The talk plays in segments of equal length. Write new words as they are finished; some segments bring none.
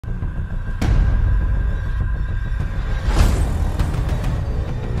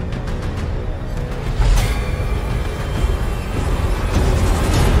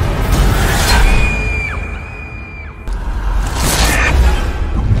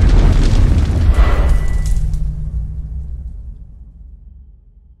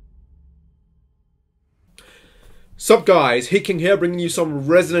Sup guys, Hiking here, bringing you some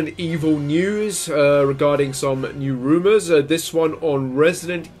Resident Evil news regarding some new rumors. This one on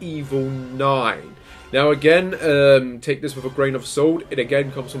Resident Evil 9. Now again, take this with a grain of salt. It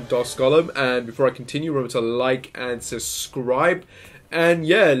again comes from Dark Golem, and before I continue, remember to like and subscribe. And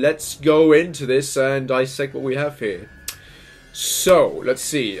yeah, let's go into this and dissect what we have here. So, let's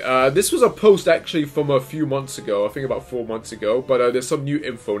see. This was a post actually from a few months ago, I think about 4 months ago, but there's some new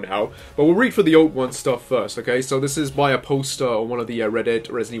info now. But we'll read for the old one stuff first, okay? So this is by a poster on one of the Reddit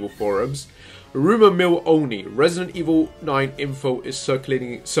Resident Evil forums. Rumor mill only. Resident Evil 9 info is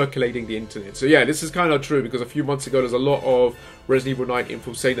circulating the internet. So yeah, this is kind of true because a few months ago there's a lot of Resident Evil 9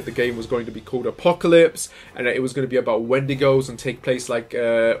 info saying that the game was going to be called Apocalypse and that it was going to be about Wendigos and take place like,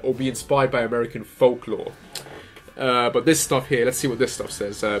 or be inspired by American folklore. But this stuff here, let's see what this stuff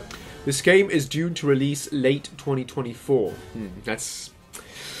says. This game is due to release late 2024. That's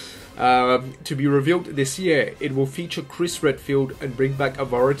to be revealed this year. It will feature Chris Redfield and bring back a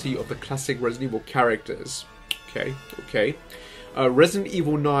variety of the classic Resident Evil characters. Okay. Resident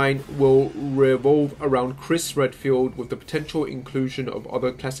Evil 9 will revolve around Chris Redfield with the potential inclusion of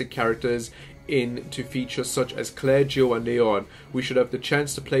other classic characters into features such as Claire, Jill and Leon. We should have the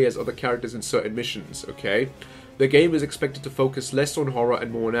chance to play as other characters in certain missions, okay? The game is expected to focus less on horror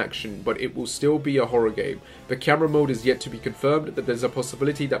and more on action, but it will still be a horror game. The camera mode is yet to be confirmed, that there's a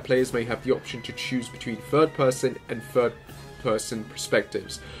possibility that players may have the option to choose between third-person and third-person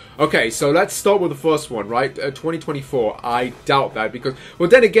perspectives. Okay, so let's start with the first one, right? 2024, I doubt that because... Well,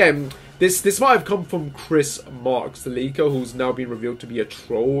 then again, this might have come from Chris Marks, the leaker, who's now been revealed to be a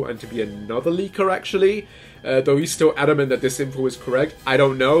troll and to be another leaker, actually. Though he's still adamant that this info is correct. I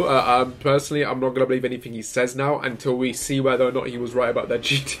don't know. Personally, I'm not going to believe anything he says now until we see whether or not he was right about that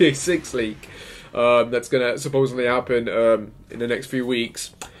GTA 6 leak. That's going to supposedly happen in the next few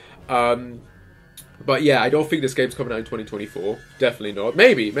weeks. But yeah, I don't think this game's coming out in 2024. Definitely not.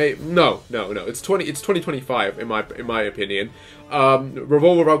 Maybe. No. It's 2025 in my opinion.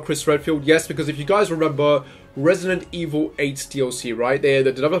 Revolve around Chris Redfield, yes, because if you guys remember Resident Evil 8's DLC, right? The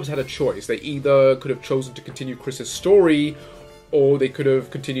developers had a choice. They either could have chosen to continue Chris's story, or they could have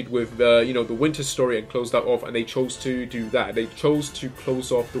continued with you know, the Winter story and closed that off, and they chose to do that. They chose to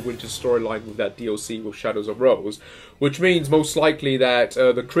close off the Winter storyline with that DLC with Shadows of Rose, which means most likely that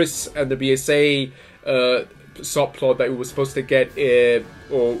the Chris and the BSA subplot that we were supposed to get,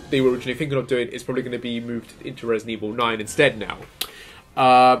 or they were originally thinking of doing, is probably going to be moved into Resident Evil 9 instead now.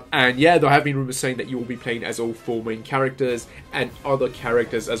 And yeah, there have been rumors saying that you will be playing as all 4 main characters and other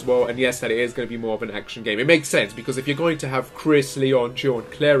characters as well, and yes, that it is going to be more of an action game. It makes sense, because if you're going to have Chris, Leon, Jill and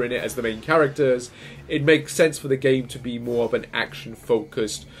Claire in it as the main characters, it makes sense for the game to be more of an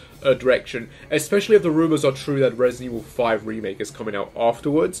action-focused direction, especially if the rumors are true that Resident Evil 5 Remake is coming out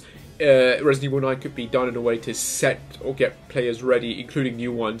afterwards. Resident Evil 9 could be done in a way to set or get players ready, including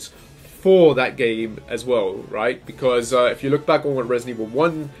new ones, for that game as well, right? Because if you look back on what Resident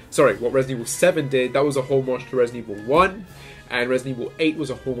Evil 7 did, that was a homage to Resident Evil 1, and Resident Evil 8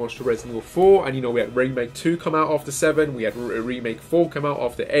 was a homage to Resident Evil 4, and you know, we had Remake 2 come out after 7, we had Remake 4 come out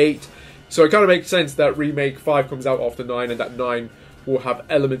after 8, so it kind of makes sense that Remake 5 comes out after 9, and that 9 will have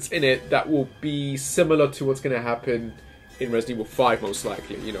elements in it that will be similar to what's going to happen in Resident Evil 5 most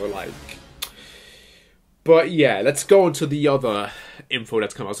likely, you know, like... But yeah, let's go on to the other info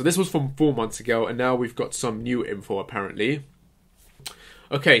that's come out. So this was from 4 months ago, and now we've got some new info apparently.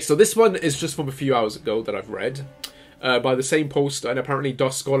 Okay, so this one is just from a few hours ago that I've read by the same poster, and apparently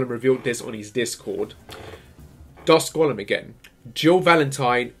Dust Golem revealed this on his Discord. Dust Golem again. Jill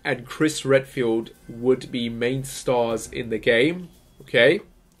Valentine and Chris Redfield would be main stars in the game. Okay,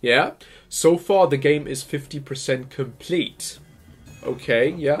 yeah. So far the game is 50% complete. Okay,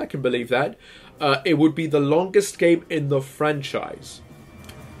 yeah, I can believe that. It would be the longest game in the franchise.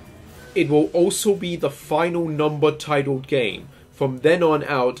 It will also be the final number-titled game. From then on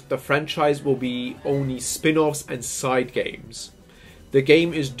out, the franchise will be only spin-offs and side games. The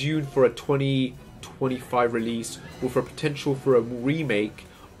game is due for a 2025 release, with a potential for a remake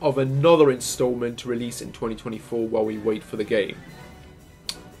of another installment to release in 2024 while we wait for the game.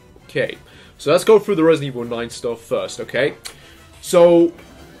 Okay, so let's go through the Resident Evil 9 stuff first, okay? So...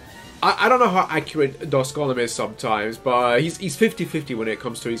 I don't know how accurate Dust Golem is sometimes, but he's 50-50 when it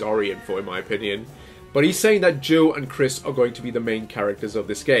comes to his RE info, in my opinion. But he's saying that Jill and Chris are going to be the main characters of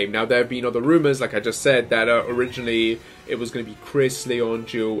this game. Now, there have been other rumors, like I just said, that originally it was going to be Chris, Leon,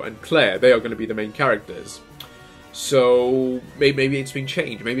 Jill, and Claire. They are going to be the main characters. So, maybe it's been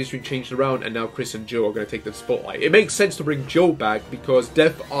changed. Maybe it's been changed around, and now Chris and Jill are going to take the spotlight. It makes sense to bring Jill back, because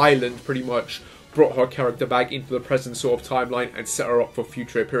Death Island pretty much brought her character back into the present sort of timeline and set her up for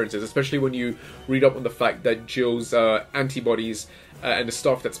future appearances, especially when you read up on the fact that Jill's antibodies and the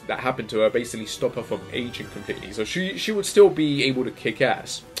stuff that happened to her basically stop her from aging completely. So she would still be able to kick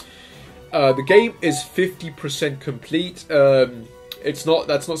ass. The game is 50% complete. That's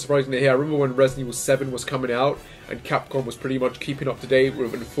not surprising to hear. I remember when Resident Evil 7 was coming out, and Capcom was pretty much keeping up to date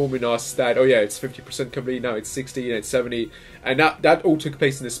with informing us that, oh yeah, it's 50% complete, now it's 60, and it's 70, and that all took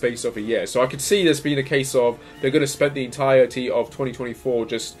place in the space of a year. So I could see this being a case of they're going to spend the entirety of 2024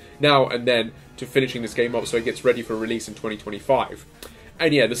 just now and then to finishing this game up so it gets ready for release in 2025.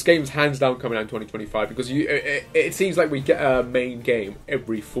 And yeah, this game's hands down coming out in 2025 because it seems like we get a main game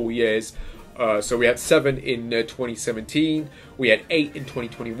every 4 years. So we had 7 in 2017, we had 8 in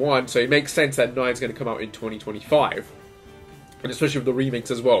 2021, so it makes sense that 9 is going to come out in 2025. And especially with the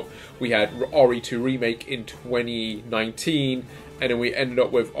remakes as well. We had RE2 Remake in 2019, and then we ended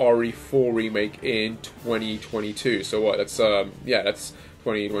up with RE4 Remake in 2022. So what, that's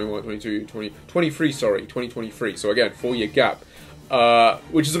 20, 21, 22, 20, 23, sorry, 2023. So again, 4-year gap.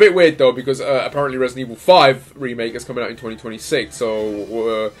 Which is a bit weird though, because apparently Resident Evil 5 Remake is coming out in 2026,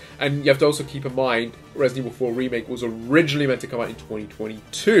 so, and you have to also keep in mind, Resident Evil 4 Remake was originally meant to come out in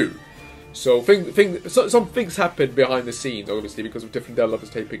 2022, so some things happened behind the scenes, obviously, because of different developers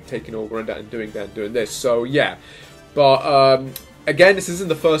taking over and doing this, so yeah, but, again, this isn't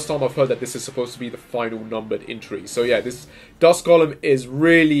the first time I've heard that this is supposed to be the final numbered entry, so yeah, this Dust Golem is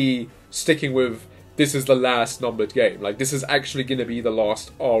really sticking with this is the last numbered game. Like, this is actually going to be the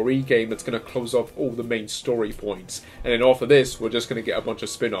last RE game that's going to close off all the main story points. And then after this, we're just going to get a bunch of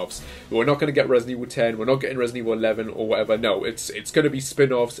spin-offs. We're not going to get Resident Evil 10, we're not getting Resident Evil 11 or whatever. No, it's going to be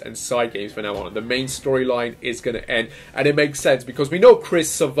spin-offs and side games from now on. The main storyline is going to end. And it makes sense because we know Chris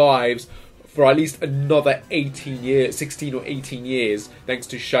survives for at least another 18 years, 16 or 18 years, thanks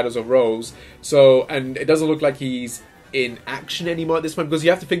to Shadows of Rose. So, and it doesn't look like he's in action anymore at this point, because you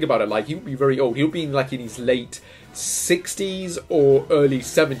have to think about it, like, he'll be very old. He'll be in his late 60s or early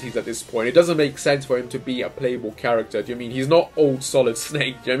 70s at this point. It doesn't make sense for him to be a playable character. Do you know what I mean? He's not old Solid Snake. Do you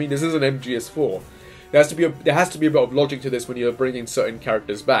know what I mean? This isn't MGS4. There has to be a bit of logic to this when you're bringing certain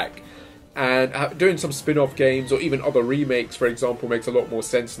characters back. And doing some spin-off games or even other remakes, for example, makes a lot more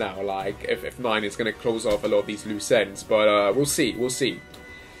sense now. Like, if 9 is going to close off a lot of these loose ends. But we'll see.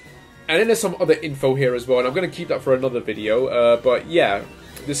 And then there's some other info here as well, and I'm going to keep that for another video. But yeah,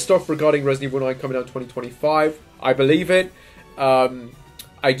 this stuff regarding Resident Evil 9 coming out in 2025, I believe it.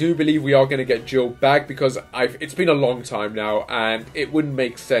 I do believe we are going to get Jill back, because it's been a long time now, and it wouldn't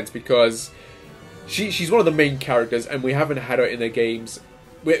make sense because she's one of the main characters, and we haven't had her in the games.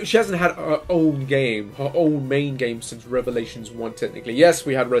 She hasn't had her own game, her own main game, since Revelations 1, technically. Yes,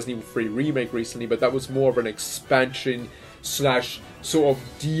 we had Resident Evil 3 Remake recently, but that was more of an expansion / sort of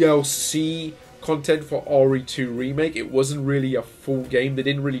DLC content for RE2 Remake. It wasn't really a full game. They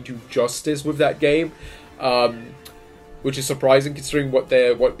didn't really do justice with that game, which is surprising considering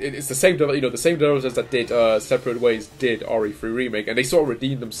it's the same the same developers that did Separate Ways did RE3 Remake, and they sort of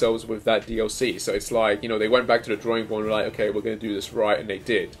redeemed themselves with that DLC. So it's like, they went back to the drawing board and were like, okay, we're going to do this right, and they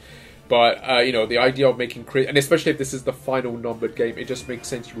did. But, the idea of making and especially if this is the final numbered game, it just makes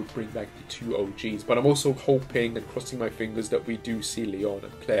sense you would bring back the 2 OGs. But I'm also hoping and crossing my fingers that we do see Leon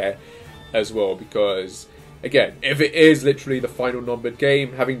and Claire as well, because, again, if it is literally the final numbered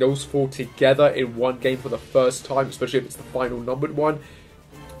game, having those 4 together in one game for the first time, especially if it's the final numbered one,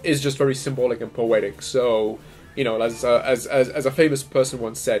 is just very symbolic and poetic. So, as a famous person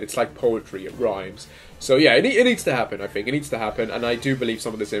once said, it's like poetry, it rhymes. So yeah, it needs to happen, I think. It needs to happen, and I do believe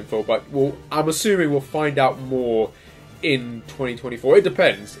some of this info, but I'm assuming we'll find out more in 2024. It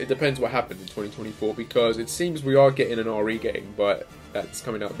depends. It depends what happens in 2024, because it seems we are getting an RE game, but that's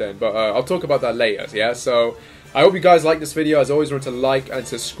coming out then. But I'll talk about that later, yeah? So, I hope you guys like this video. As always, remember to like and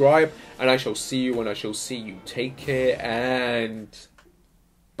subscribe, and I shall see you when I shall see you. Take care, and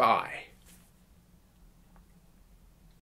bye.